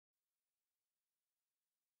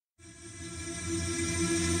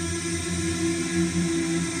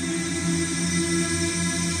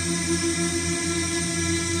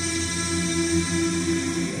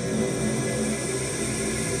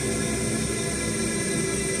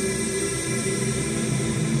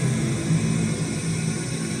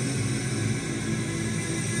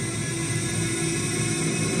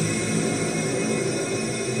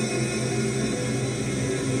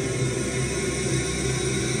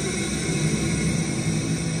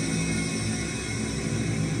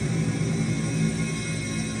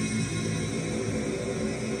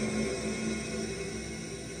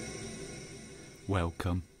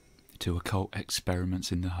Welcome to Occult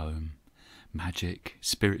Experiments in the Home, Magic,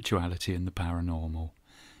 Spirituality and the Paranormal,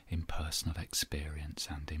 in personal experience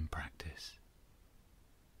and in practice.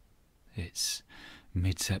 It's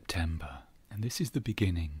mid-September, and this is the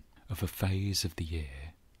beginning of a phase of the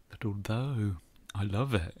year that, although I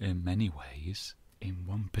love it in many ways, in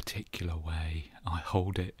one particular way I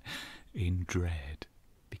hold it in dread,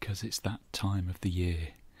 because it's that time of the year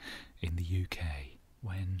in the UK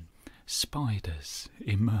when spiders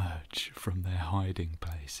emerge from their hiding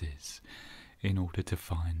places in order to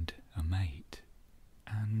find a mate.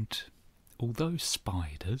 And although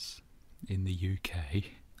spiders in the UK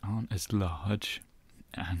aren't as large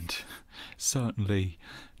and certainly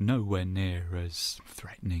nowhere near as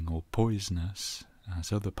threatening or poisonous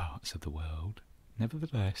as other parts of the world,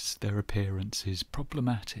 nevertheless their appearance is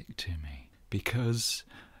problematic to me, because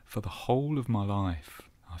for the whole of my life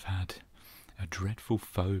I've had a dreadful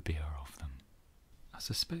phobia of them. I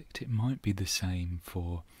suspect it might be the same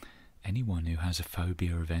for anyone who has a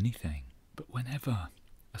phobia of anything, but whenever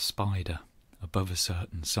a spider above a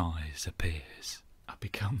certain size appears, I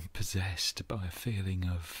become possessed by a feeling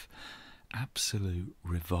of absolute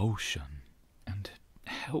revulsion and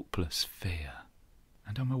helpless fear.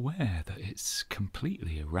 And I'm aware that it's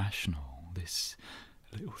completely irrational. This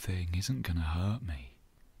little thing isn't going to hurt me.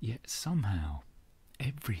 Yet somehow,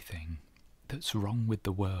 everything that's wrong with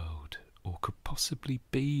the world, or could possibly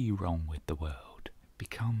be wrong with the world,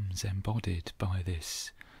 becomes embodied by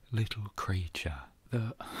this little creature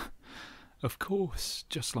that, of course,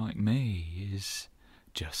 just like me, is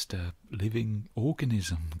just a living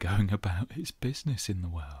organism going about its business in the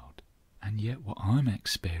world. And yet what I'm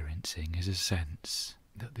experiencing is a sense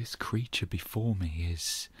that this creature before me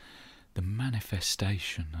is the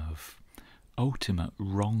manifestation of ultimate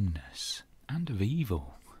wrongness and of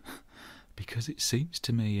evil, because it seems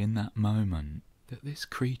to me in that moment that this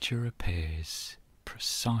creature appears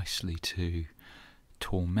precisely to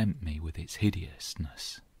torment me with its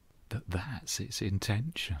hideousness, that that's its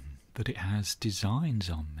intention, that it has designs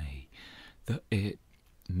on me, that it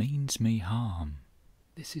means me harm.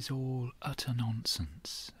 This is all utter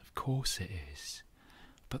nonsense, of course it is,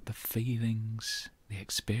 but the feelings, the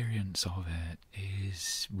experience of it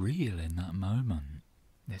is real in that moment.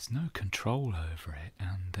 There's no control over it,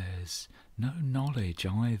 and there's no knowledge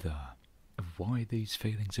either of why these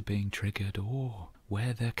feelings are being triggered or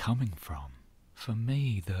where they're coming from. For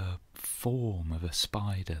me, the form of a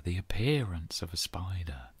spider, the appearance of a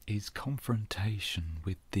spider, is confrontation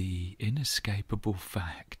with the inescapable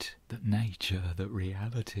fact that nature, that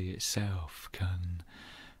reality itself can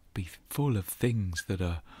be full of things that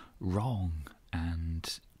are wrong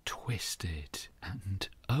and twisted and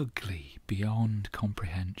ugly beyond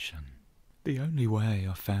comprehension. The only way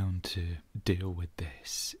I've found to deal with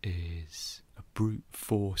this is a brute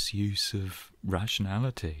force use of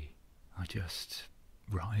rationality. I just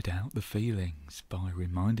ride out the feelings by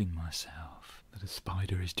reminding myself that a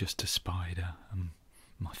spider is just a spider and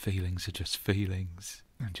my feelings are just feelings,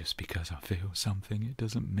 and just because I feel something it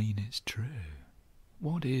doesn't mean it's true.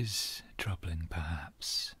 What is troubling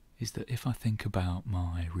perhaps is that if I think about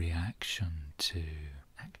my reaction to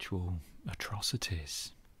actual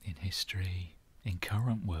atrocities in history, in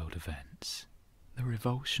current world events, the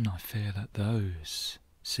revulsion I feel at those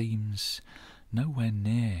seems nowhere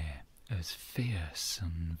near as fierce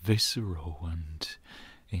and visceral and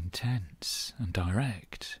intense and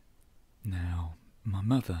direct. Now, my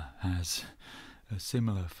mother has a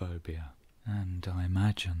similar phobia, and I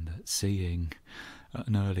imagine that seeing at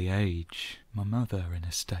an early age my mother in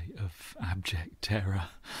a state of abject terror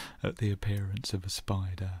at the appearance of a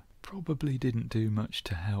spider probably didn't do much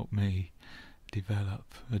to help me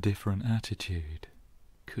develop a different attitude.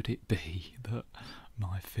 Could it be that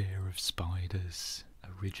my fear of spiders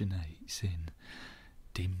originates in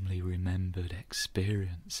dimly remembered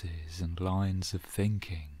experiences and lines of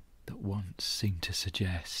thinking that once seemed to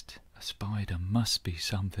suggest a spider must be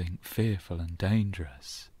something fearful and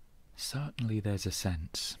dangerous? Certainly there's a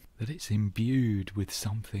sense that it's imbued with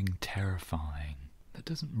something terrifying that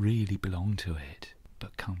doesn't really belong to it,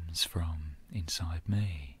 but comes from inside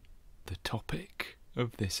me. The topic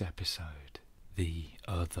of this episode, the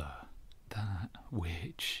other, that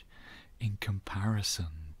which, in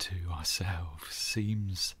comparison to ourselves,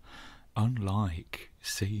 seems unlike,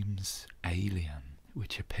 seems alien,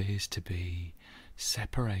 which appears to be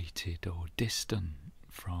separated or distant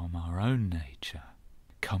from our own nature,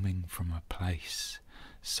 coming from a place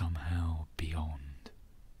somehow beyond.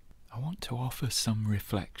 I want to offer some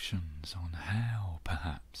reflections on how,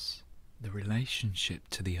 perhaps, the relationship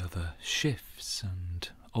to the other shifts and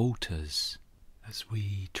alters as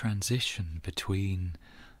we transition between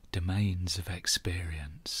domains of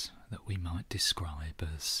experience that we might describe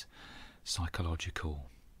as psychological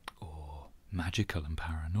or magical and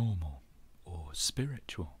paranormal or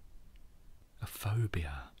spiritual. A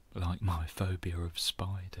phobia, like my phobia of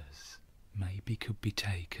spiders, maybe could be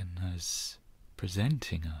taken as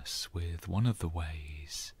presenting us with one of the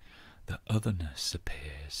ways that otherness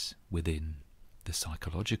appears within the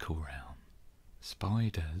psychological realm.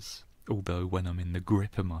 Spiders, although when I'm in the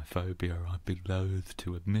grip of my phobia I'd be loath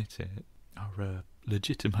to admit it, are a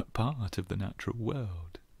legitimate part of the natural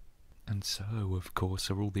world. And so, of course,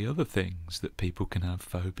 are all the other things that people can have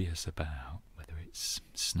phobias about, whether it's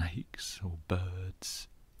snakes or birds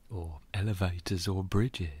or elevators or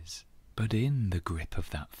bridges. But in the grip of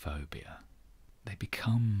that phobia, they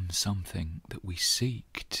become something that we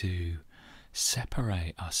seek to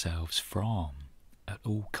separate ourselves from at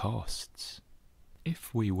all costs.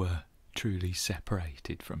 If we were truly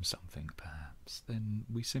separated from something, perhaps, then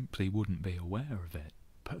we simply wouldn't be aware of it.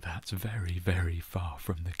 But that's very, very far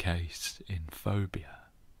from the case in phobia.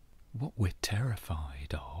 What we're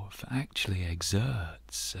terrified of actually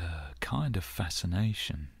exerts a kind of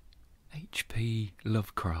fascination. H.P.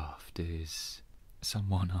 Lovecraft is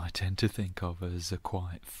someone I tend to think of as a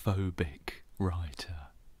quite phobic writer.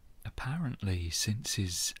 Apparently, since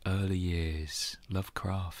his early years,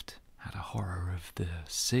 Lovecraft had a horror of the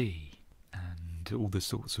sea and all the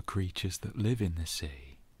sorts of creatures that live in the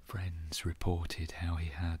sea. Friends reported how he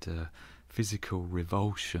had a physical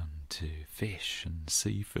revulsion to fish and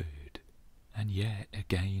seafood, and yet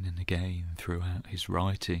again and again throughout his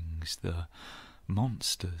writings the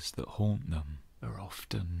monsters that haunt them are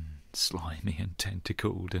often slimy and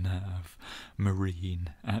tentacled and have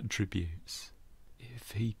marine attributes.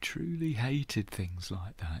 If he truly hated things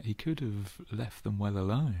like that, he could have left them well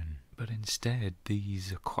alone. But instead,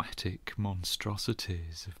 these aquatic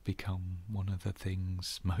monstrosities have become one of the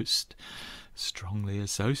things most strongly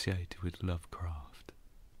associated with Lovecraft.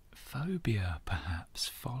 Phobia, perhaps,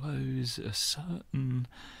 follows a certain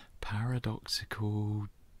paradoxical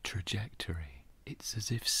trajectory. It's as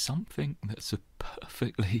if something that's a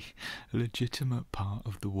perfectly legitimate part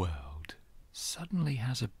of the world suddenly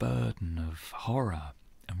has a burden of horror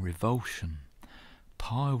and revulsion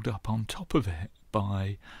piled up on top of it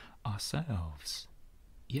by ourselves.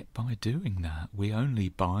 Yet by doing that, we only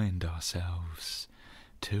bind ourselves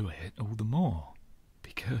to it all the more,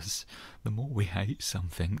 because the more we hate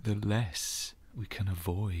something, the less we can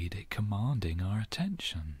avoid it commanding our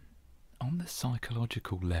attention. On the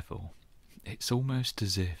psychological level, it's almost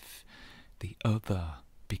as if the other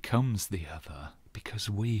becomes the other because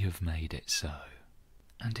we have made it so.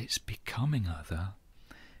 And its becoming other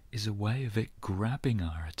is a way of it grabbing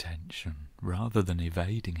our attention rather than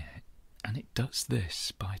evading it. And it does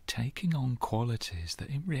this by taking on qualities that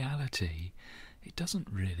in reality it doesn't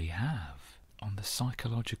really have. On the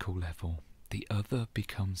psychological level, the other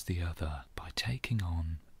becomes the other by taking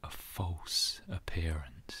on a false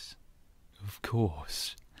appearance. Of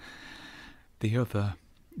course, the other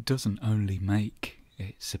doesn't only make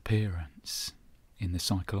its appearance in the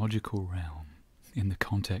psychological realm, in the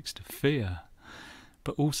context of fear,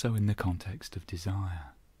 but also in the context of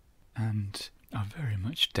desire. And I very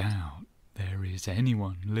much doubt there is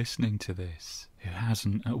anyone listening to this who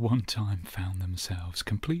hasn't at one time found themselves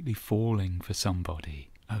completely falling for somebody,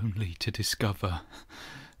 only to discover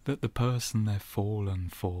that the person they've fallen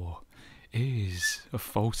for is a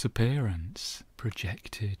false appearance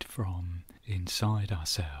projected from inside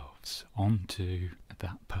ourselves onto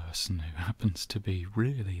that person who happens to be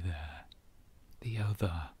really there. The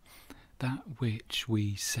other, that which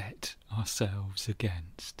we set ourselves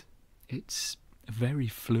against. It's a very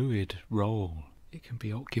fluid role. It can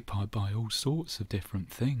be occupied by all sorts of different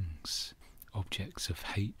things. Objects of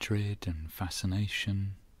hatred and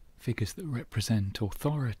fascination, figures that represent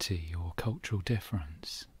authority or cultural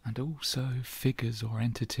difference, and also figures or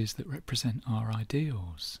entities that represent our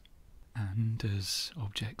ideals. And as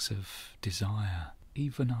objects of desire,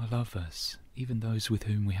 even our lovers, even those with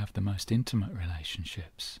whom we have the most intimate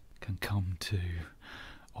relationships, can come to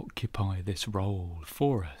occupy this role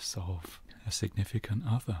for us of a significant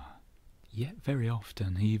other. Yet very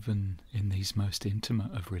often, even in these most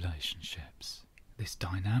intimate of relationships, this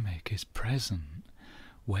dynamic is present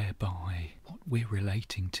whereby what we're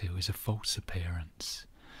relating to is a false appearance,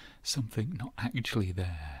 something not actually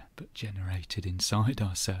there, but generated inside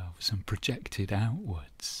ourselves and projected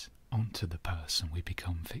outwards onto the person we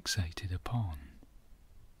become fixated upon.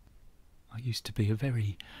 I used to be a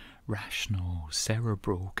very rational,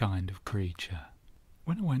 cerebral kind of creature.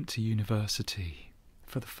 When I went to university,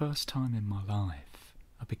 for the first time in my life,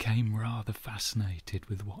 I became rather fascinated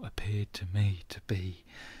with what appeared to me to be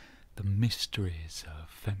the mysteries of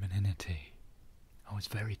femininity. I was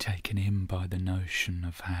very taken in by the notion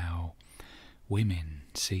of how women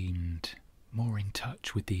seemed more in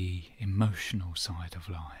touch with the emotional side of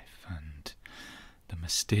life and the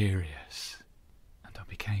mysterious, and I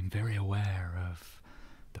became very aware of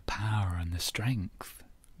the power and the strength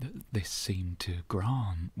that this seemed to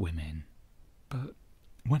grant women. But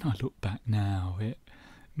when I look back now, it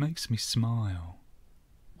makes me smile.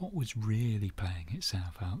 What was really playing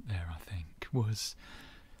itself out there, I think, was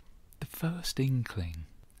the first inkling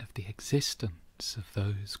of the existence of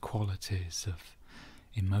those qualities of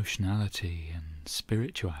emotionality and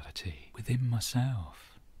spirituality within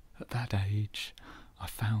myself. At that age, I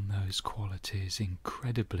found those qualities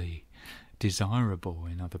incredibly desirable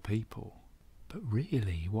in other people. But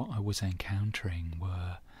really, what I was encountering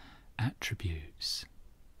were attributes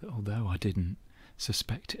that, although I didn't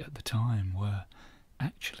suspect it at the time, were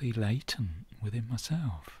actually latent within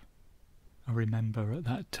myself. I remember at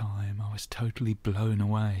that time I was totally blown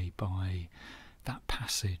away by that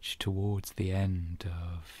passage towards the end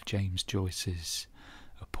of James Joyce's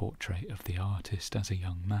A Portrait of the Artist as a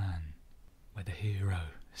Young Man, where the hero,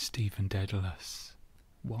 Stephen Dedalus,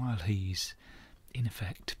 while he's in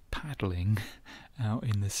effect paddling out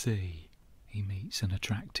in the sea, he meets an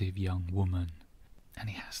attractive young woman, and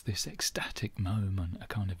he has this ecstatic moment, a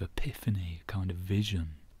kind of epiphany, a kind of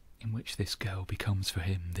vision, in which this girl becomes for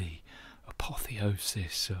him the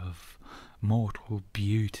apotheosis of mortal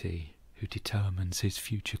beauty, who determines his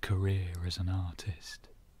future career as an artist.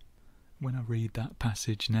 When I read that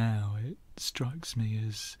passage now, it strikes me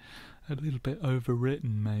as a little bit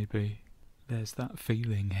overwritten, maybe. There's that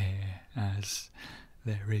feeling here, as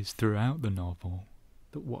there is throughout the novel,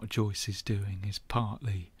 that what Joyce is doing is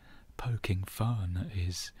partly poking fun at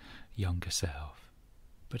his younger self.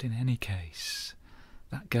 But in any case,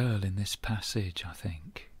 that girl in this passage, I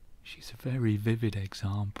think, she's a very vivid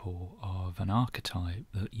example of an archetype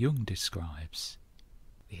that Jung describes,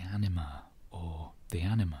 the anima or the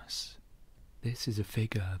animus. This is a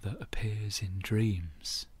figure that appears in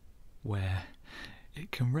dreams, where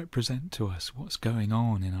it can represent to us what's going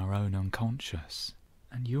on in our own unconscious.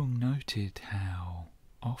 And Jung noted how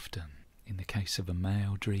often, in the case of a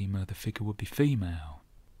male dreamer, the figure would be female,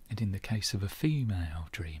 and in the case of a female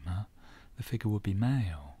dreamer, the figure would be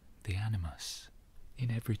male, the animus. In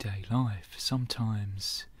everyday life,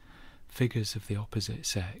 sometimes figures of the opposite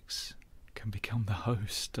sex can become the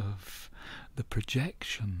host of the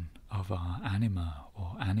projection of our anima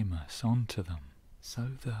or animus onto them, so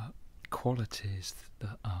that qualities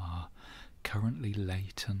that are currently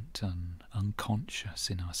latent and unconscious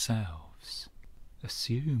in ourselves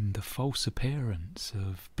assume the false appearance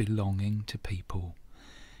of belonging to people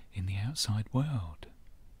in the outside world.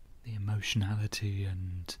 The emotionality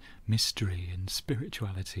and mystery and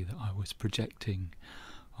spirituality that I was projecting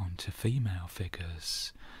onto female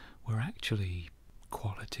figures were actually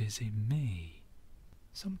qualities in me.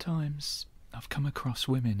 Sometimes I've come across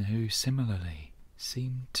women who similarly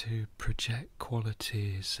seem to project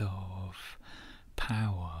qualities of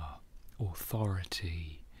power,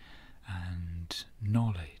 authority and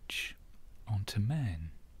knowledge onto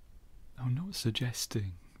men. I'm not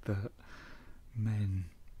suggesting that men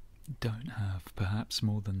don't have perhaps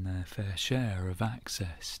more than their fair share of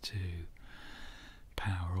access to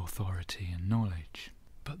power, authority and knowledge,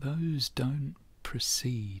 but those don't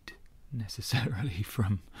proceed necessarily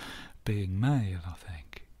from being male, I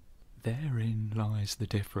think. Therein lies the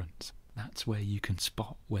difference. That's where you can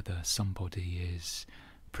spot whether somebody is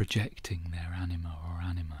projecting their anima or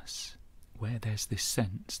animus, where there's this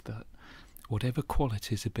sense that whatever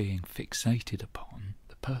qualities are being fixated upon,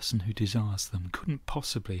 the person who desires them couldn't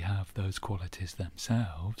possibly have those qualities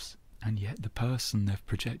themselves, and yet the person they've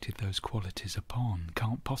projected those qualities upon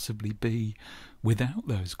can't possibly be without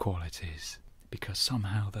those qualities, because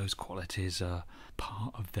somehow those qualities are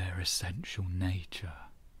part of their essential nature.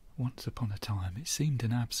 Once upon a time it seemed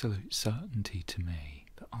an absolute certainty to me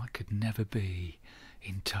that I could never be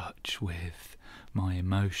in touch with my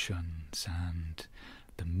emotions and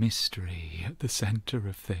the mystery at the centre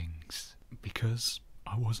of things, because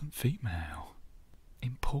I wasn't female.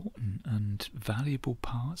 Important and valuable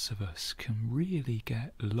parts of us can really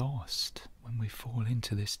get lost when we fall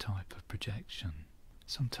into this type of projection.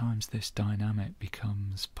 Sometimes this dynamic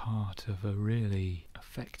becomes part of a really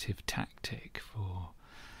effective tactic for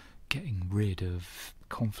getting rid of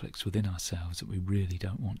conflicts within ourselves that we really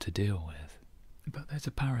don't want to deal with. But there's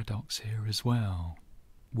a paradox here as well.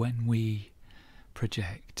 When we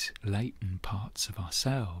project latent parts of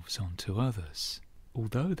ourselves onto others,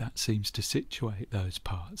 although that seems to situate those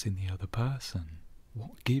parts in the other person,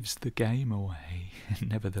 what gives the game away,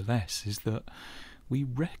 nevertheless, is that we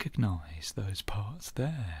recognise those parts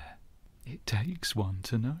there. It takes one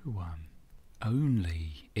to know one.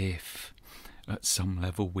 Only if, at some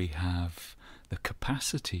level, we have the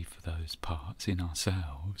capacity for those parts in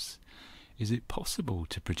ourselves, is it possible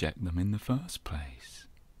to project them in the first place.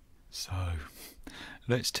 So,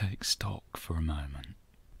 let's take stock for a moment.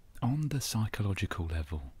 On the psychological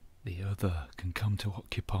level, the other can come to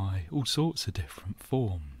occupy all sorts of different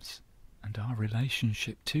forms, and our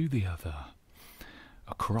relationship to the other,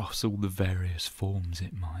 across all the various forms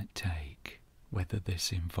it might take, whether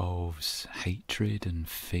this involves hatred and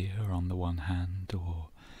fear on the one hand, or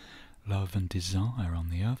love and desire on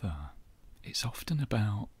the other. It's often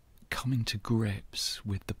about coming to grips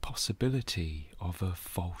with the possibility of a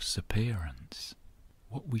false appearance.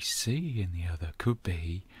 What we see in the other could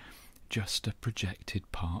be just a projected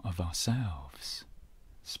part of ourselves.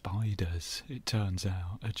 Spiders, it turns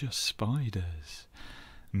out, are just spiders.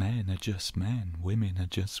 Men are just men, women are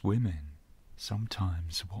just women.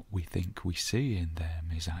 Sometimes what we think we see in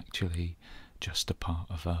them is actually just a part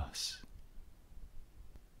of us.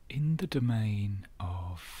 In the domain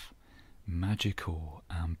of magical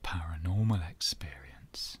and paranormal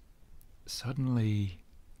experience, suddenly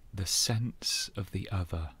the sense of the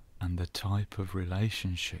other and the type of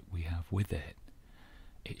relationship we have with it,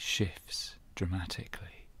 it shifts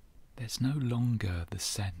dramatically. There's no longer the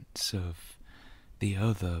sense of the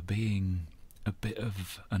other being a bit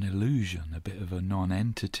of an illusion, a bit of a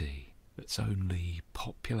non-entity that's only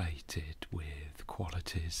populated with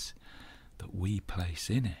qualities that we place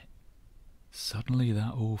in it. Suddenly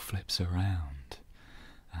that all flips around,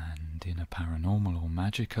 and in a paranormal or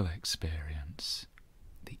magical experience,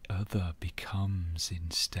 the other becomes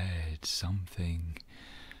instead something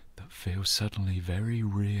that feels suddenly very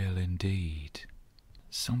real indeed,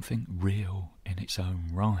 something real in its own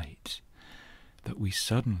right, that we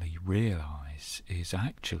suddenly realise is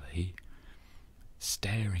actually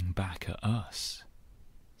staring back at us.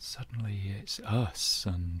 Suddenly it's us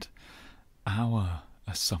and our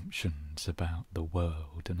assumptions about the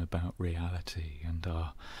world and about reality and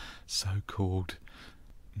our so-called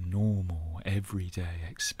normal everyday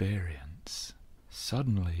experience.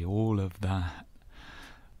 Suddenly all of that,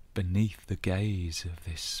 beneath the gaze of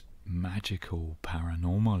this magical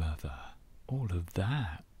paranormal other, all of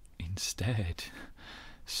that instead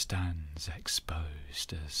stands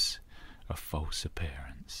exposed as a false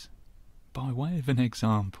appearance. By way of an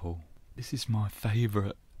example, this is my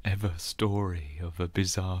favourite ever story of a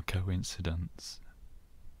bizarre coincidence.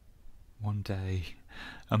 One day,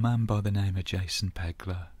 a man by the name of Jason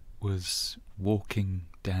Pegler was walking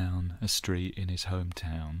down a street in his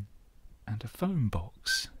hometown, and a phone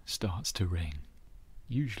box starts to ring.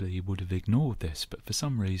 Usually he would have ignored this, but for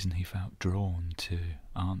some reason he felt drawn to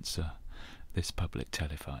answer this public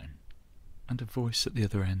telephone. And a voice at the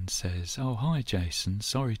other end says, "Oh, hi Jason,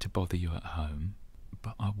 sorry to bother you at home,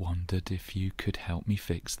 but I wondered if you could help me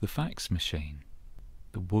fix the fax machine."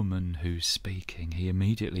 The woman who's speaking he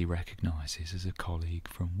immediately recognises as a colleague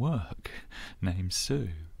from work named Sue.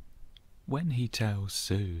 When he tells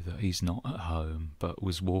Sue that he's not at home but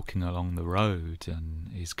was walking along the road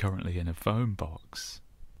and is currently in a phone box,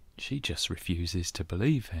 she just refuses to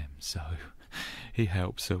believe him, so he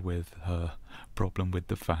helps her with her problem with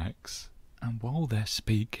the fax. And while they're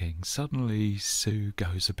speaking, suddenly Sue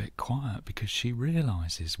goes a bit quiet because she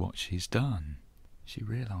realises what she's done. She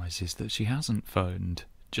realises that she hasn't phoned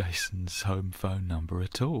Jason's home phone number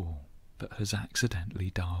at all, but has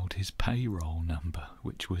accidentally dialed his payroll number,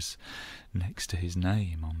 which was next to his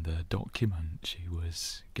name on the document she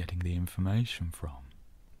was getting the information from.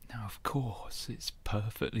 Now, of course, it's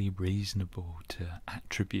perfectly reasonable to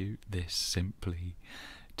attribute this simply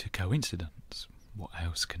to coincidence. What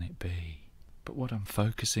else can it be? But what I'm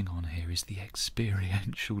focusing on here is the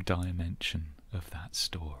experiential dimension of that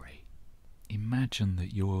story. Imagine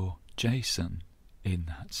that you're Jason in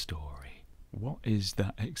that story. What is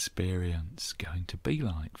that experience going to be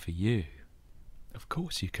like for you? Of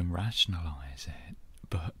course you can rationalise it,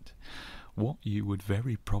 but what you would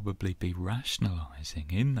very probably be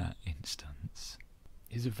rationalising in that instance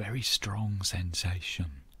is a very strong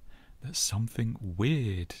sensation that something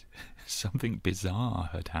weird, something bizarre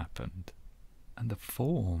had happened. And the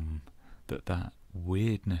form that that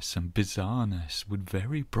weirdness and bizarreness would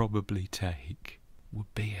very probably take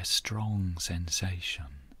would be a strong sensation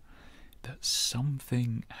that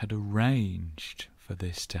something had arranged for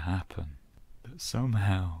this to happen, that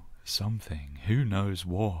somehow something, who knows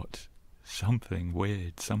what, something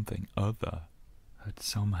weird, something other, had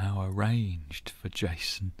somehow arranged for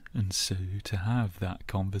Jason and Sue to have that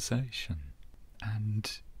conversation.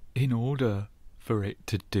 And in order for it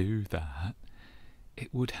to do that,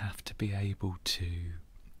 it would have to be able to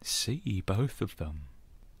see both of them,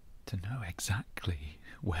 to know exactly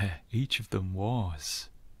where each of them was,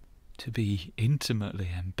 to be intimately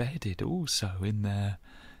embedded also in their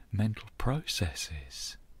mental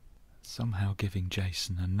processes, somehow giving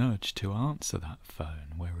Jason a nudge to answer that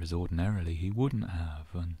phone, whereas ordinarily he wouldn't have,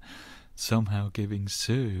 and somehow giving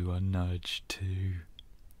Sue a nudge to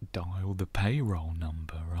dial the payroll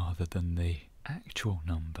number rather than the actual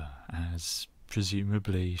number, as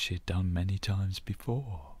presumably she'd done many times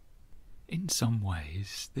before. In some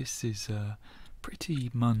ways, this is a pretty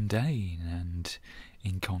mundane and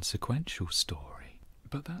inconsequential story,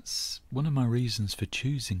 but that's one of my reasons for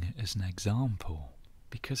choosing it as an example,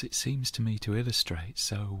 because it seems to me to illustrate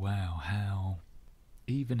so well how,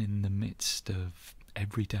 even in the midst of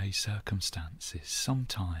everyday circumstances,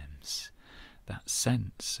 sometimes that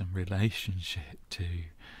sense and relationship to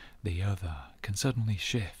the other can suddenly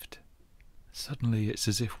shift. Suddenly it's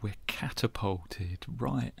as if we're catapulted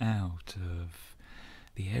right out of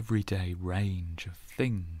the everyday range of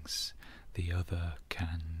things the other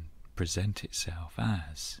can present itself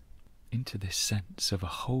as, into this sense of a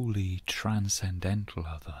wholly transcendental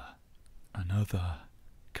other, an other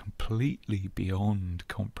completely beyond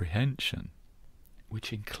comprehension,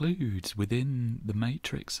 which includes within the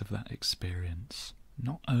matrix of that experience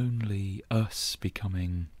not only us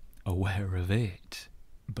becoming aware of it,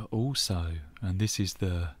 but also, and this is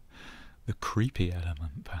the creepy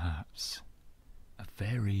element perhaps, a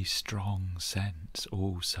very strong sense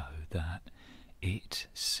also that it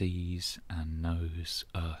sees and knows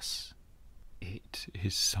us. It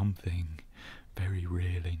is something very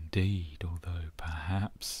real indeed, although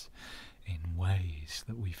perhaps in ways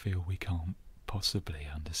that we feel we can't possibly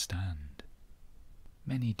understand.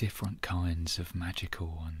 Many different kinds of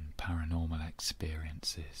magical and paranormal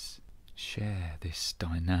experiences share this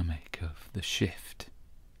dynamic of the shift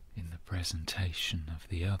in the presentation of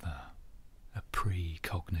the other. A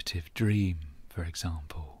precognitive dream, for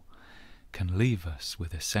example, can leave us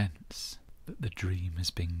with a sense that the dream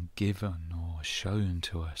has been given or shown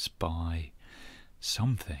to us by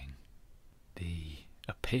something. The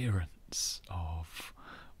appearance of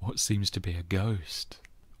what seems to be a ghost,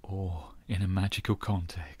 or in a magical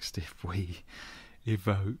context, if we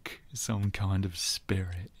evoke some kind of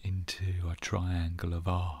spirit into a triangle of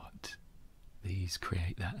art, these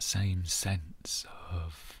create that same sense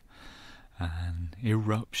of an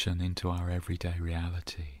eruption into our everyday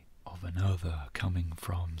reality, of another coming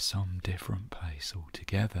from some different place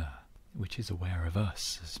altogether, which is aware of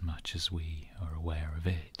us as much as we are aware of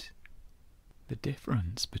it. The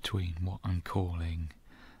difference between what I'm calling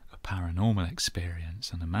a paranormal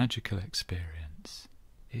experience and a magical experience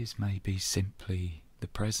is maybe simply the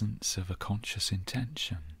presence of a conscious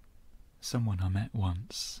intention. Someone I met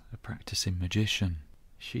once, a practicing magician,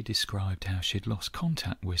 she described how she'd lost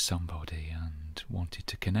contact with somebody and wanted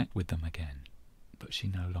to connect with them again, but she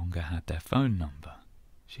no longer had their phone number.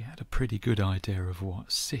 She had a pretty good idea of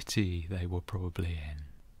what city they were probably in,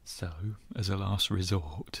 so, as a last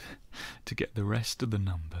resort, to get the rest of the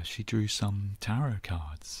number, she drew some tarot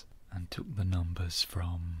cards and took the numbers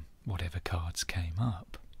from whatever cards came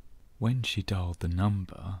up. When she dialed the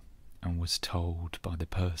number and was told by the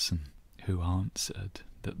person who answered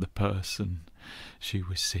that the person she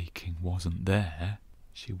was seeking wasn't there,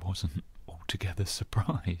 she wasn't altogether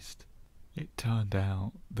surprised. It turned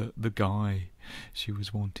out that the guy she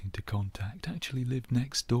was wanting to contact actually lived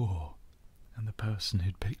next door, and the person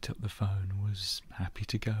who'd picked up the phone was happy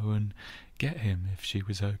to go and get him if she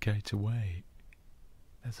was okay to wait.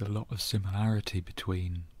 There's a lot of similarity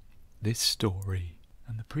between this story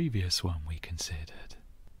and the previous one we considered.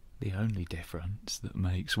 The only difference that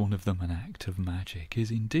makes one of them an act of magic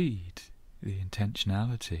is indeed the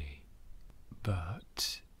intentionality.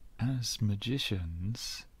 But as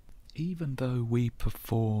magicians, even though we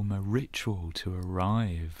perform a ritual to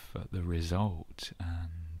arrive at the result,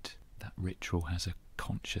 and that ritual has a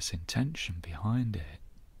conscious intention behind it,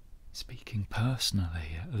 speaking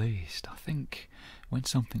personally at least, I think when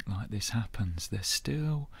something like this happens, there's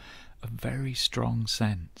still a very strong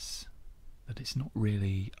sense that it's not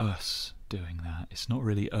really us doing that, it's not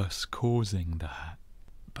really us causing that,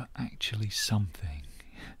 but actually something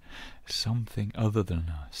other than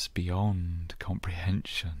us, beyond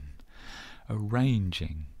comprehension,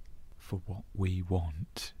 arranging for what we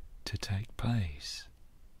want to take place.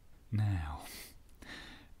 Now,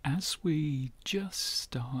 as we just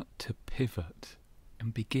start to pivot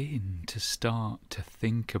and begin to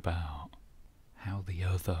think about how the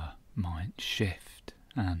other might shift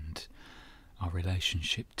and our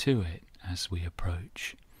relationship to it as we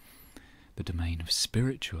approach the domain of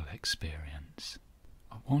spiritual experience.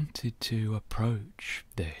 I wanted to approach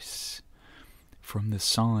this from the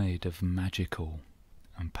side of magical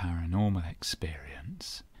and paranormal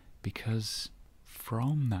experience, because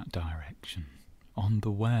from that direction, on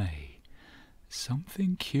the way,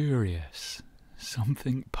 something curious,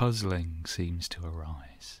 something puzzling seems to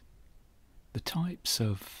arise. The types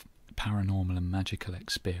of paranormal and magical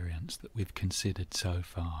experience that we've considered so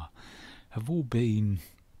far have all been,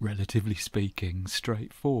 relatively speaking,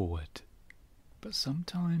 straightforward. But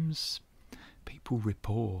sometimes people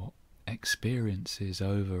report experiences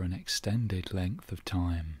over an extended length of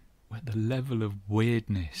time where the level of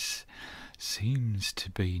weirdness seems to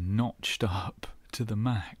be notched up to the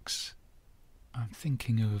max. I'm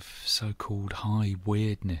thinking of so-called high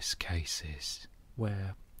weirdness cases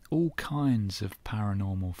where all kinds of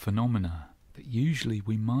paranormal phenomena that usually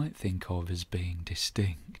we might think of as being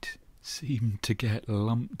distinct seem to get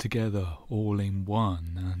lumped together all in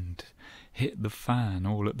one and hit the fan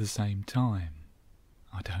all at the same time.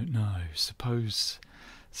 I don't know, suppose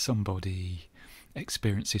somebody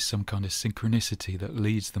experiences some kind of synchronicity that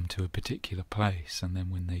leads them to a particular place, and then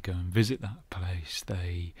when they go and visit that place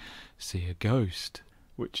they see a ghost,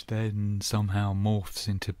 which then somehow morphs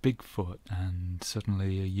into Bigfoot, and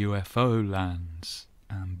suddenly a UFO lands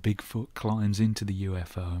and Bigfoot climbs into the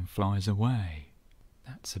UFO and flies away.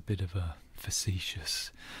 That's a bit of a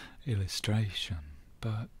facetious illustration,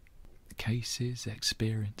 but cases,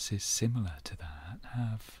 experiences similar to that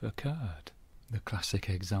have occurred. The classic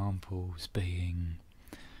examples being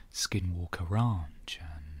Skinwalker Ranch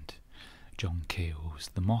and John Keel's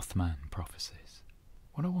The Mothman Prophecies.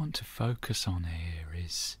 What I want to focus on here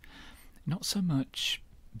is not so much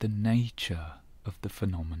the nature of the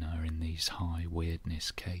phenomena in these high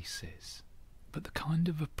weirdness cases, but the kind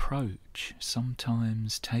of approach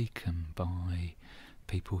sometimes taken by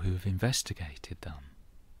people who have investigated them.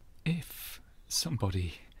 If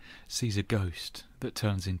somebody sees a ghost that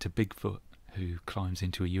turns into Bigfoot who climbs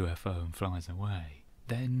into a UFO and flies away,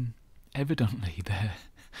 then evidently there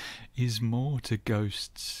is more to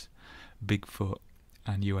ghosts, Bigfoot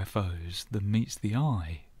and UFOs than meets the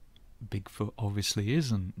eye. Bigfoot obviously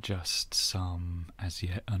isn't just some as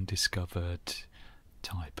yet undiscovered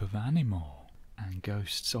type of animal, and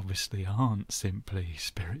ghosts obviously aren't simply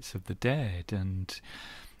spirits of the dead, and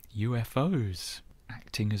UFOs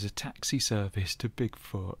acting as a taxi service to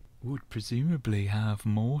Bigfoot would presumably have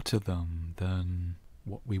more to them than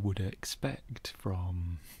what we would expect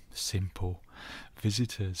from simple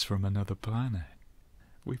visitors from another planet.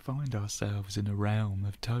 We find ourselves in a realm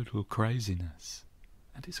of total craziness,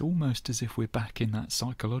 and it's almost as if we're back in that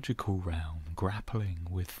psychological realm, grappling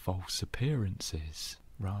with false appearances,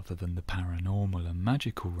 rather than the paranormal and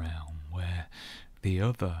magical realm, where the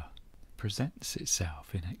other presents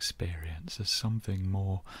itself in experience as something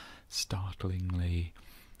more startlingly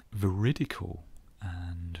veridical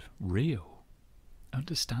and real.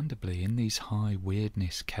 Understandably, in these high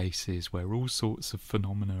weirdness cases where all sorts of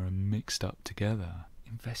phenomena are mixed up together,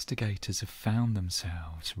 investigators have found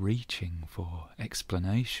themselves reaching for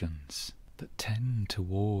explanations that tend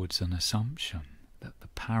towards an assumption that the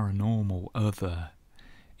paranormal other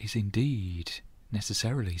is indeed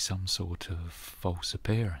necessarily some sort of false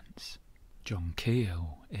appearance. John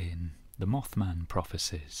Keel, in The Mothman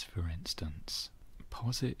Prophecies, for instance,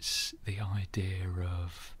 posits the idea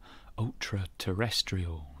of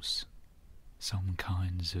ultra-terrestrials, some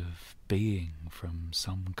kinds of being from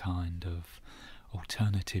some kind of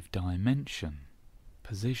alternative dimension,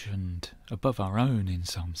 positioned above our own in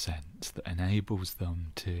some sense, that enables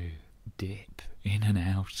them to dip in and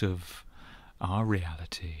out of our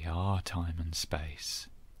reality, our time and space,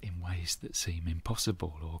 in ways that seem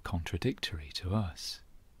impossible or contradictory to us.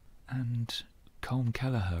 And Colm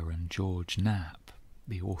Kelleher and George Knapp,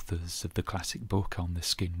 the authors of the classic book on the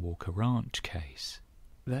Skinwalker Ranch case,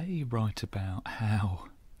 they write about how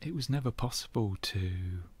it was never possible to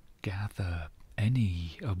gather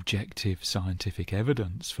any objective scientific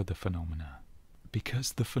evidence for the phenomena,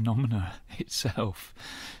 because the phenomena itself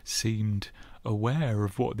seemed aware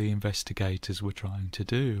of what the investigators were trying to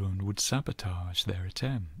do and would sabotage their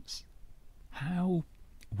attempts. How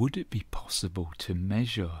would it be possible to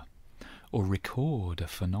measure or record a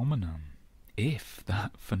phenomenon if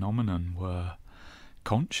that phenomenon were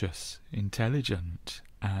conscious, intelligent,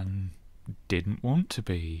 and didn't want to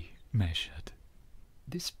be measured?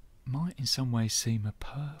 This might in some ways seem a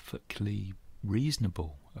perfectly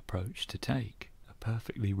reasonable approach to take, a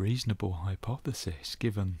perfectly reasonable hypothesis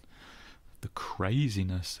given the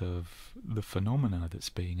craziness of the phenomena that's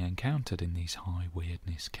being encountered in these high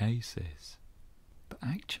weirdness cases. But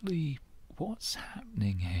actually, what's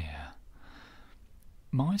happening here?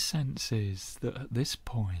 My sense is that at this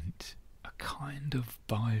point, a kind of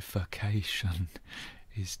bifurcation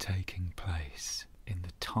is taking place in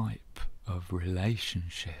the type of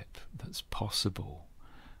relationship that's possible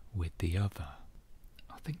with the other.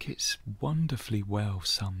 I think it's wonderfully well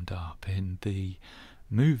summed up in the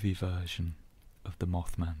movie version of the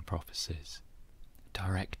Mothman Prophecies,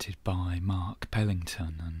 directed by Mark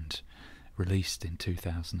Pellington and released in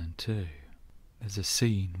 2002. There's a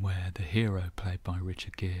scene where the hero, played by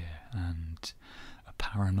Richard Gere, and a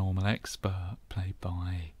paranormal expert, played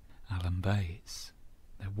by Alan Bates,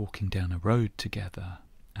 they're walking down a road together,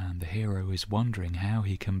 and the hero is wondering how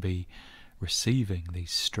he can be receiving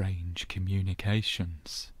these strange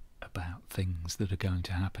communications about things that are going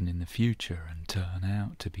to happen in the future and turn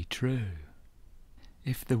out to be true.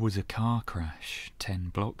 If there was a car crash 10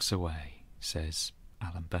 blocks away, says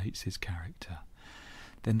Alan Bates's character,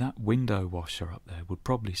 then that window washer up there would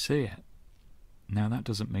probably see it. Now that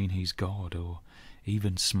doesn't mean he's God or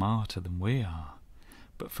even smarter than we are,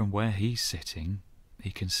 but from where he's sitting,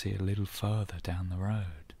 he can see a little further down the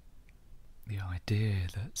road. The idea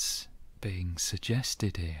that's being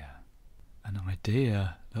suggested here, an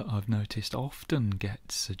idea that I've noticed often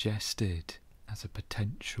gets suggested as a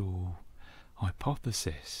potential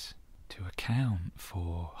hypothesis to account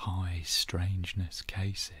for high strangeness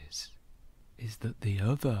cases, is that the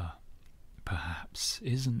other perhaps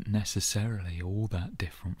isn't necessarily all that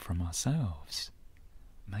different from ourselves.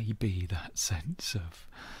 Maybe that sense of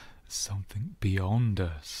something beyond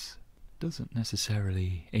us doesn't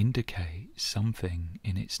necessarily indicate something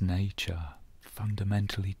in its nature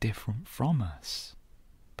fundamentally different from us,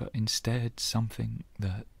 but instead something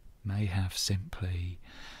that may have simply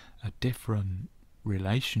a different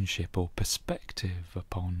relationship or perspective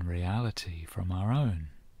upon reality from our own.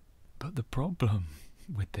 But the problem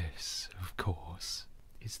with this, of course,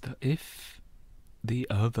 is that if the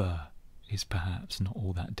other is perhaps not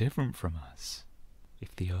all that different from us,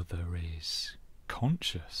 if the other is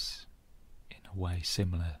conscious in a way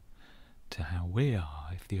similar to how we are,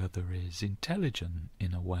 if the other is intelligent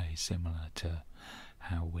in a way similar to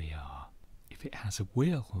how we are, if it has a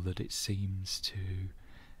will that it seems to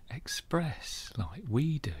express like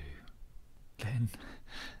we do, then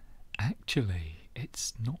actually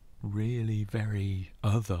it's not really very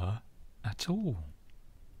other at all.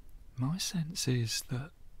 My sense is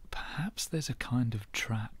that perhaps there's a kind of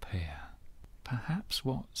trap here. Perhaps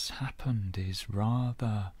what's happened is,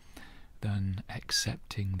 rather than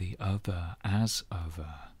accepting the other as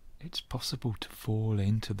other, it's possible to fall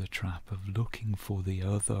into the trap of looking for the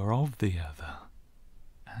other of the other.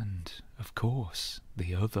 And, of course,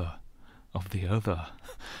 the other of the other,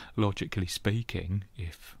 logically speaking,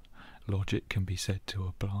 if logic can be said to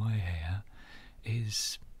apply here,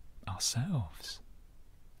 is ourselves.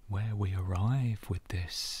 Where we arrive with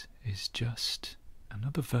this is just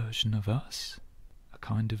another version of us, a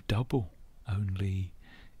kind of double, only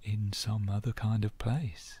in some other kind of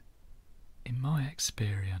place. In my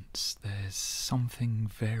experience, there's something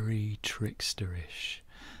very tricksterish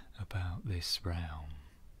about this realm.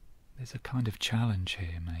 There's a kind of challenge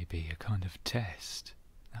here, maybe, a kind of test.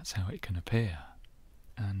 That's how it can appear.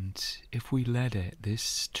 And if we let it,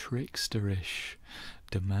 this tricksterish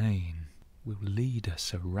domain will lead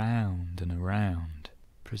us around and around,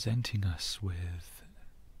 presenting us with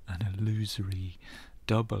an illusory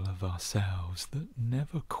double of ourselves that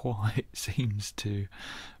never quite seems to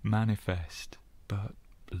manifest, but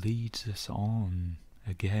leads us on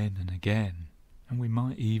again and again. And we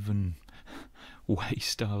might even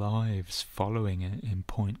waste our lives following it in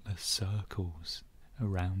pointless circles,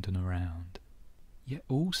 around and around. Yet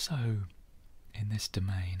also, in this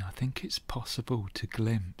domain, I think it's possible to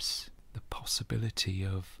glimpse the possibility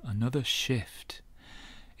of another shift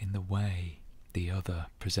in the way the other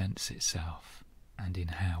presents itself and in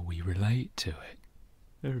how we relate to it.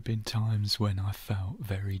 There have been times when I felt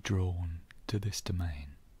very drawn to this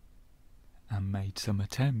domain and made some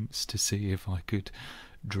attempts to see if I could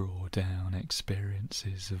draw down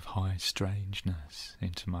experiences of high strangeness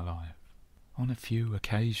into my life. On a few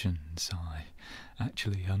occasions I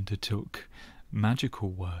actually undertook magical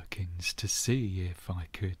workings to see if I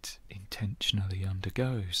could intentionally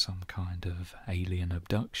undergo some kind of alien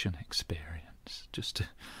abduction experience, just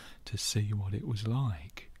to see what it was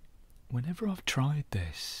like. Whenever I've tried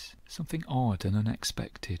this, something odd and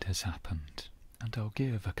unexpected has happened, and I'll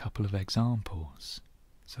give a couple of examples.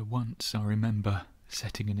 So once I remember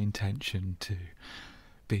setting an intention to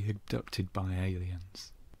be abducted by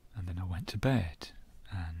aliens, And then I went to bed,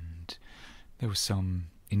 and there were some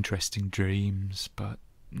interesting dreams, but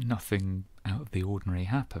nothing out of the ordinary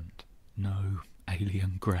happened. No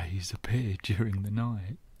alien greys appeared during the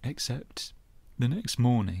night, except the next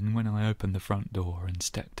morning when I opened the front door and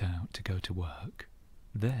stepped out to go to work.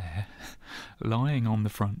 There, lying on the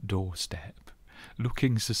front doorstep,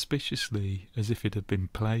 looking suspiciously as if it had been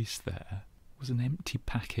placed there, was an empty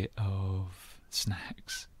packet of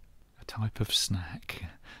snacks, a type of snack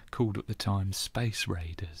called at the time Space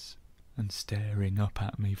Raiders, and staring up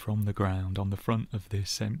at me from the ground on the front of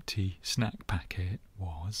this empty snack packet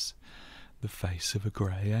was the face of a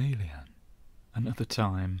grey alien. Another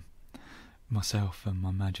time, myself and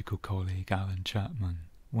my magical colleague Alan Chapman,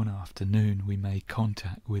 one afternoon we made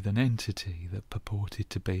contact with an entity that purported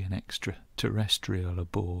to be an extraterrestrial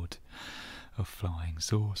aboard a flying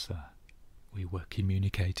saucer. We were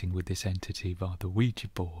communicating with this entity via the Ouija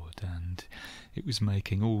board, and it was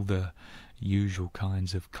making all the usual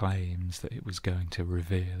kinds of claims that it was going to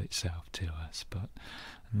reveal itself to us, but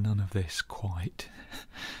none of this quite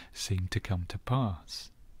seemed to come to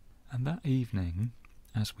pass. And that evening,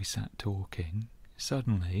 as we sat talking,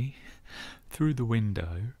 suddenly, through the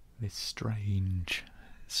window, this strange,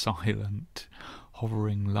 silent,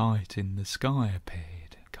 hovering light in the sky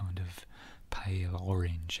appeared, kind of pale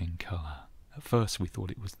orange in colour. At first we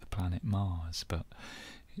thought it was the planet Mars, but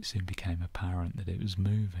it soon became apparent that it was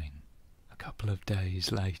moving. A couple of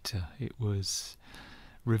days later, it was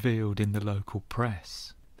revealed in the local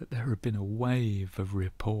press that there had been a wave of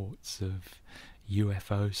reports of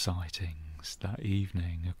UFO sightings that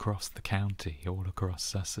evening across the county, all across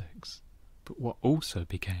Sussex. But what also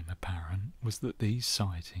became apparent was that these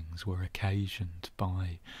sightings were occasioned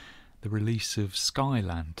by the release of sky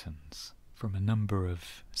lanterns from a number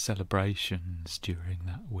of celebrations during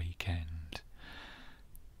that weekend.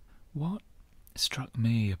 What struck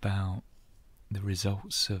me about the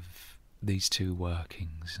results of these two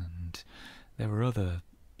workings, and there were other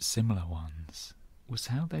similar ones, was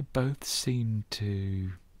how they both seemed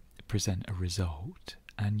to present a result,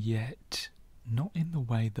 and yet not in the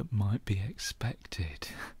way that might be expected.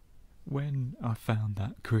 When I found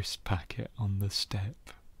that crisp packet on the step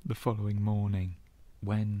the following morning,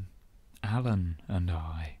 when Alan and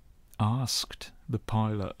I asked the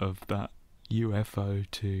pilot of that UFO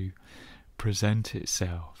to present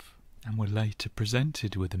itself, and were later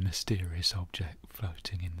presented with a mysterious object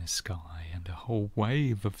floating in the sky and a whole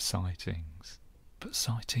wave of sightings, but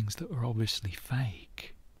sightings that were obviously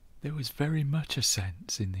fake. There was very much a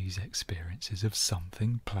sense in these experiences of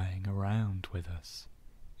something playing around with us.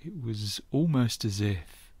 It was almost as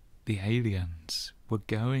if the aliens were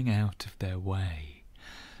going out of their way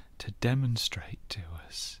to demonstrate to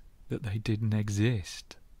us that they didn't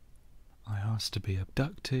exist. I asked to be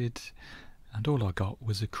abducted, and all I got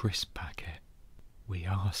was a crisp packet. We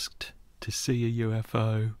asked to see a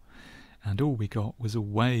UFO, and all we got was a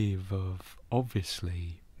wave of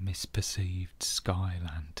obviously misperceived sky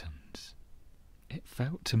lanterns. It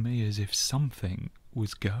felt to me as if something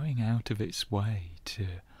was going out of its way to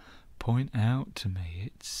point out to me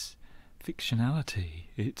its fictionality,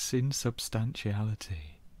 its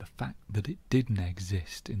insubstantiality, the fact that it didn't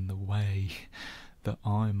exist in the way that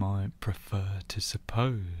I might prefer to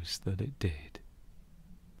suppose that it did.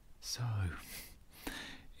 So,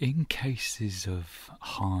 in cases of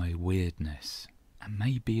high weirdness, and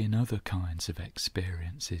maybe in other kinds of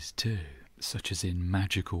experiences too, such as in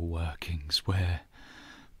magical workings where,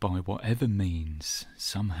 by whatever means,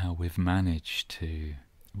 somehow we've managed to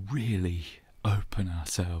really open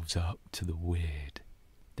ourselves up to the weird,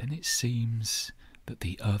 then it seems that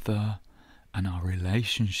the other and our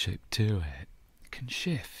relationship to it can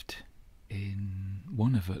shift in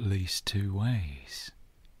one of at least two ways.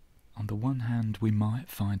 On the one hand, we might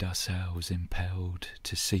find ourselves impelled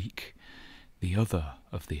to seek the other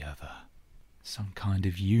of the other, some kind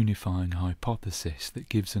of unifying hypothesis that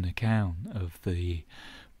gives an account of the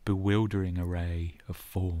bewildering array of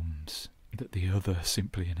forms that the other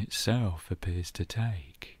simply in itself appears to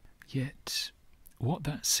take. Yet, what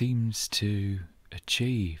that seems to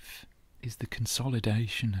achieve is the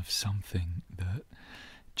consolidation of something that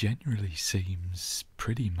generally seems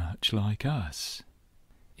pretty much like us.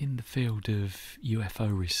 In the field of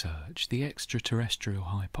UFO research, the extraterrestrial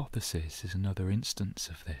hypothesis is another instance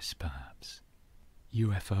of this, perhaps.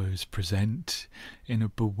 UFOs present in a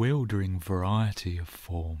bewildering variety of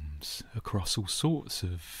forms across all sorts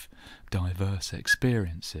of diverse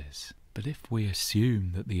experiences. But if we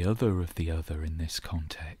assume that the other of the other in this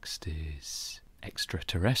context is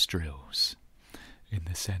extraterrestrials, in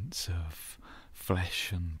the sense of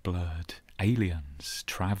flesh and blood aliens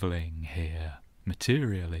travelling here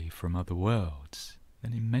materially from other worlds,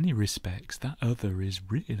 then in many respects that other is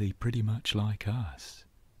really pretty much like us.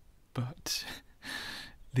 But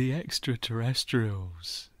the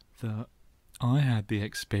extraterrestrials that I had the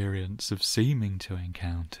experience of seeming to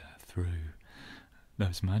encounter through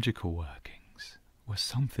those magical workings was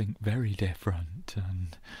something very different,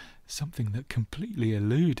 and something that completely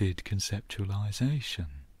eluded conceptualization.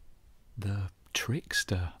 The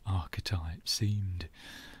trickster archetype seemed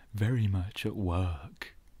very much at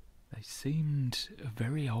work. They seemed a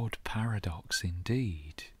very odd paradox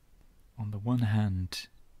indeed. On the one hand,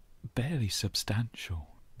 barely substantial.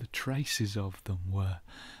 The traces of them were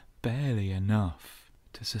barely enough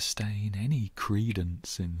to sustain any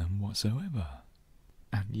credence in them whatsoever.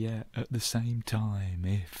 And yet, at the same time,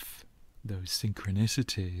 if those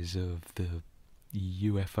synchronicities of the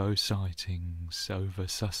UFO sightings over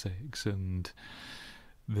Sussex and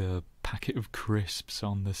the packet of crisps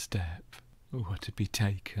on the step were to be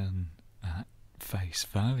taken at face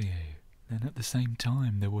value, then at the same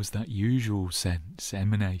time there was that usual sense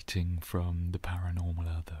emanating from the paranormal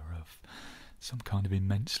other of some kind of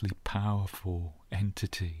immensely powerful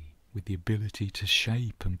entity with the ability to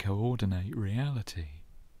shape and coordinate reality.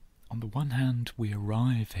 On the one hand, we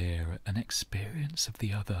arrive here at an experience of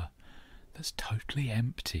the other that's totally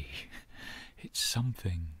empty. It's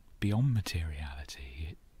something beyond materiality.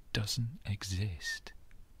 It doesn't exist.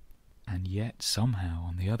 And yet, somehow,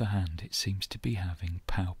 on the other hand, it seems to be having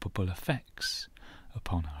palpable effects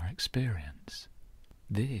upon our experience.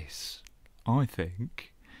 This, I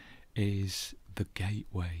think, is the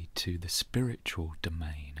gateway to the spiritual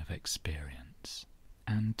domain of experience,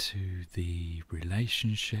 and to the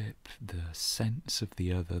relationship, the sense of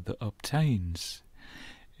the other that obtains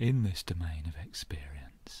in this domain of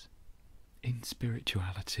experience. In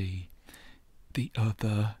spirituality, the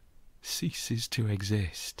other ceases to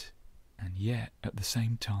exist, and yet at the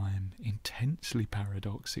same time, intensely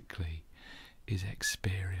paradoxically, is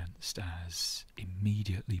experienced as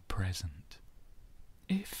immediately present.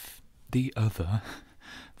 If the other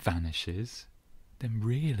vanishes, then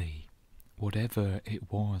really whatever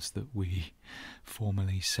it was that we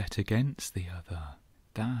formerly set against the other,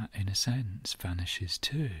 that in a sense vanishes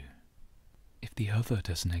too. If the other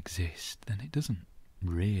doesn't exist, then it doesn't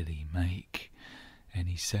really make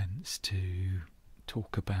any sense to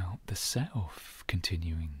talk about the self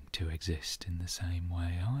continuing to exist in the same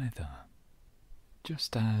way either.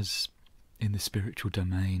 Just as in the spiritual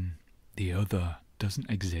domain the other doesn't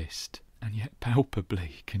exist and yet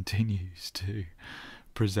palpably continues to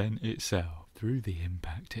present itself through the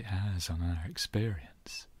impact it has on our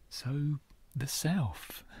experience, so the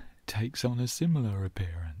self takes on a similar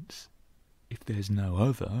appearance. If there's no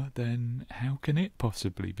other, then how can it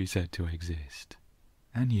possibly be said to exist?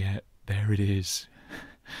 And yet there it is,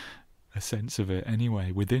 a sense of it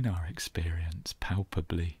anyway within our experience,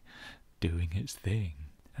 palpably doing its thing.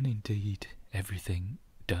 And indeed everything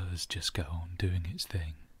does just go on doing its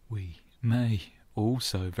thing. We may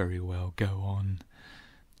also very well go on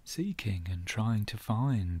seeking and trying to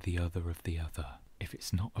find the other of the other. If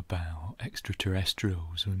it's not about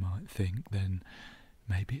extraterrestrials, we might think, then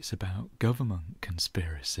maybe it's about government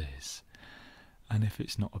conspiracies. And if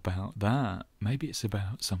it's not about that, maybe it's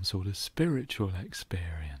about some sort of spiritual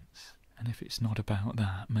experience. And if it's not about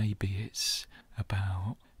that, maybe it's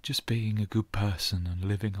about just being a good person and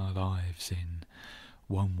living our lives in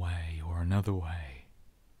one way or another way.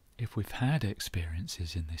 If we've had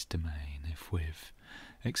experiences in this domain, if we've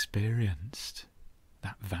experienced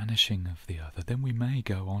that vanishing of the other, then we may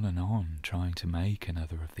go on trying to make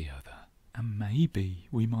another of the other. And maybe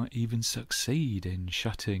we might even succeed in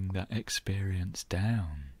shutting that experience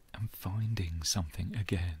down and finding something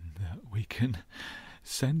again that we can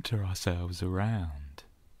centre ourselves around.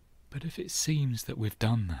 But if it seems that we've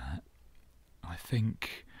done that, I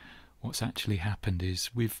think what's actually happened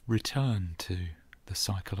is we've returned to the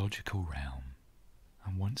psychological realm.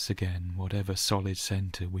 And once again, whatever solid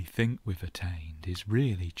centre we think we've attained is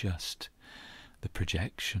really just the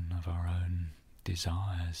projection of our own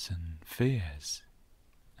desires and fears.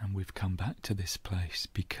 And we've come back to this place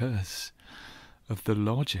because of the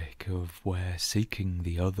logic of where seeking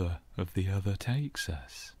the other of the other takes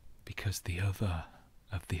us. Because the other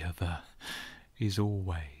of the other is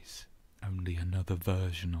always only another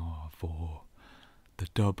version of, or the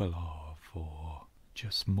double of, or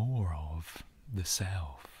just more of the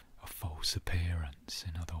self, a false appearance,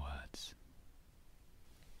 in other words.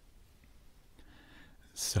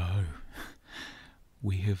 So,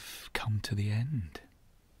 we have come to the end.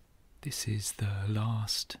 This is the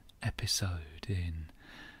last episode in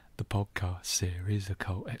the podcast series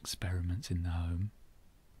Occult Experiments in the Home.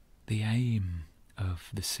 The aim of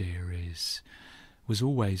the series was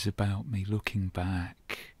always about me looking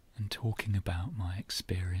back and talking about my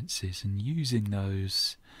experiences and using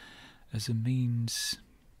those as a means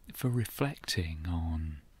for reflecting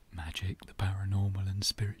on magic, the paranormal and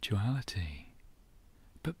spirituality.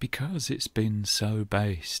 But because it's been so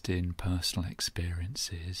based in personal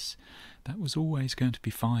experiences, that was always going to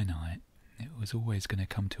be finite. It was always going to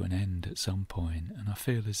come to an end at some point, and I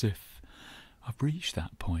feel as if I've reached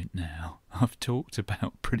that point now. I've talked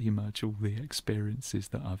about pretty much all the experiences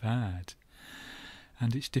that I've had,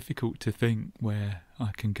 and it's difficult to think where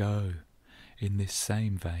I can go in this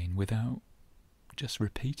same vein without just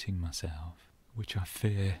repeating myself, which I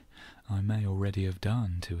fear I may already have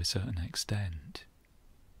done to a certain extent.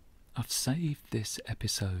 I've saved this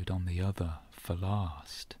episode on the other for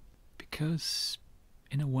last, because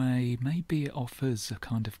in a way maybe it offers a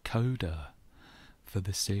kind of coda for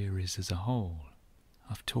the series as a whole.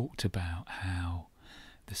 I've talked about how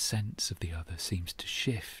the sense of the other seems to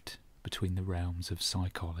shift between the realms of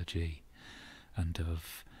psychology and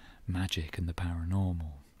of magic and the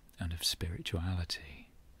paranormal and of spirituality.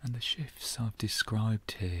 And the shifts I've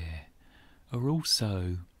described here are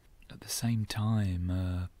also at the same time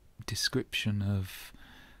a description of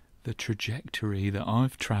the trajectory that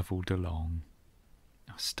I've travelled along.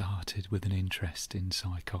 I started with an interest in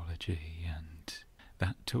psychology, and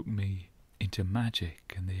that took me into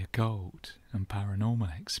magic and the occult and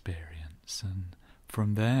paranormal experience, and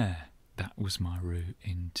from there that was my route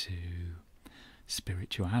into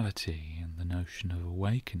spirituality and the notion of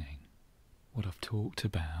awakening. What I've talked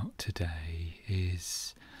about today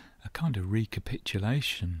is a kind of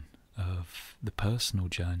recapitulation of the personal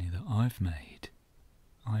journey that I've made.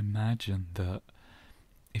 I imagine that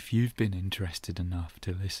if you've been interested enough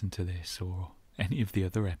to listen to this or any of the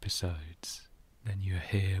other episodes, then you're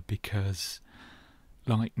here because,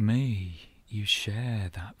 like me, you share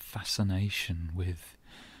that fascination with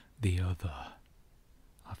the other.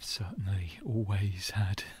 I've certainly always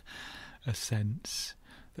had a sense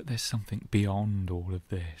that there's something beyond all of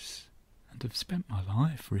this, and I've spent my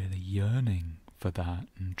life really yearning for that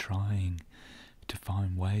and trying to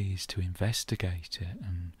find ways to investigate it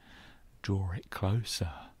and draw it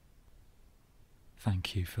closer.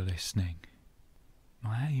 Thank you for listening.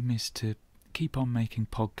 My aim is to keep on making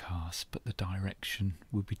podcasts, but the direction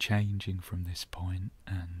will be changing from this point,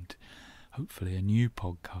 and hopefully a new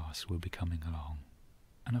podcast will be coming along.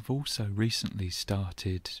 And I've also recently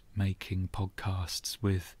started making podcasts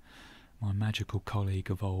with my magical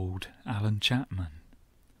colleague of old, Alan Chapman.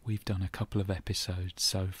 We've done a couple of episodes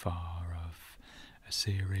so far of a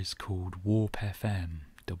series called Warp FM,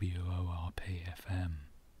 WORP FM.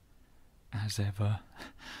 As ever,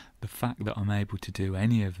 the fact that I'm able to do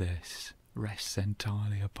any of this rests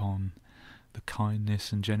entirely upon the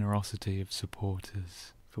kindness and generosity of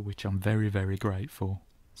supporters, for which I'm very, very grateful.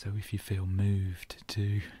 So if you feel moved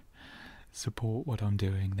to support what I'm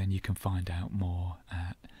doing, then you can find out more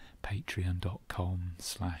at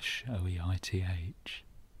patreon.com/OEITH.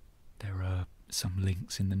 There are some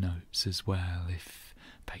links in the notes as well if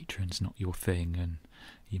Patreon's not your thing and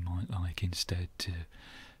you might like instead to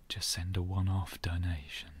just send a one-off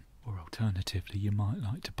donation. Or alternatively, you might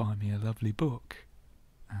like to buy me a lovely book.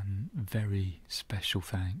 And very special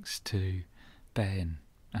thanks to Ben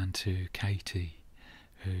and to Katie,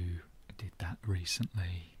 who did that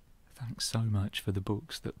recently. Thanks so much for the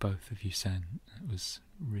books that both of you sent. It was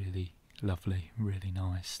really lovely, really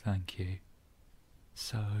nice. Thank you.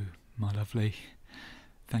 So, my lovely,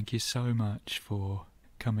 thank you so much for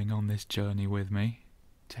coming on this journey with me.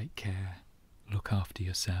 Take care, look after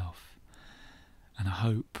yourself, and I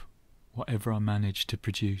hope whatever I manage to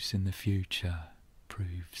produce in the future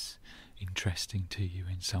proves interesting to you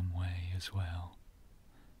in some way as well.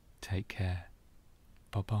 Take care.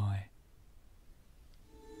 Bye-bye.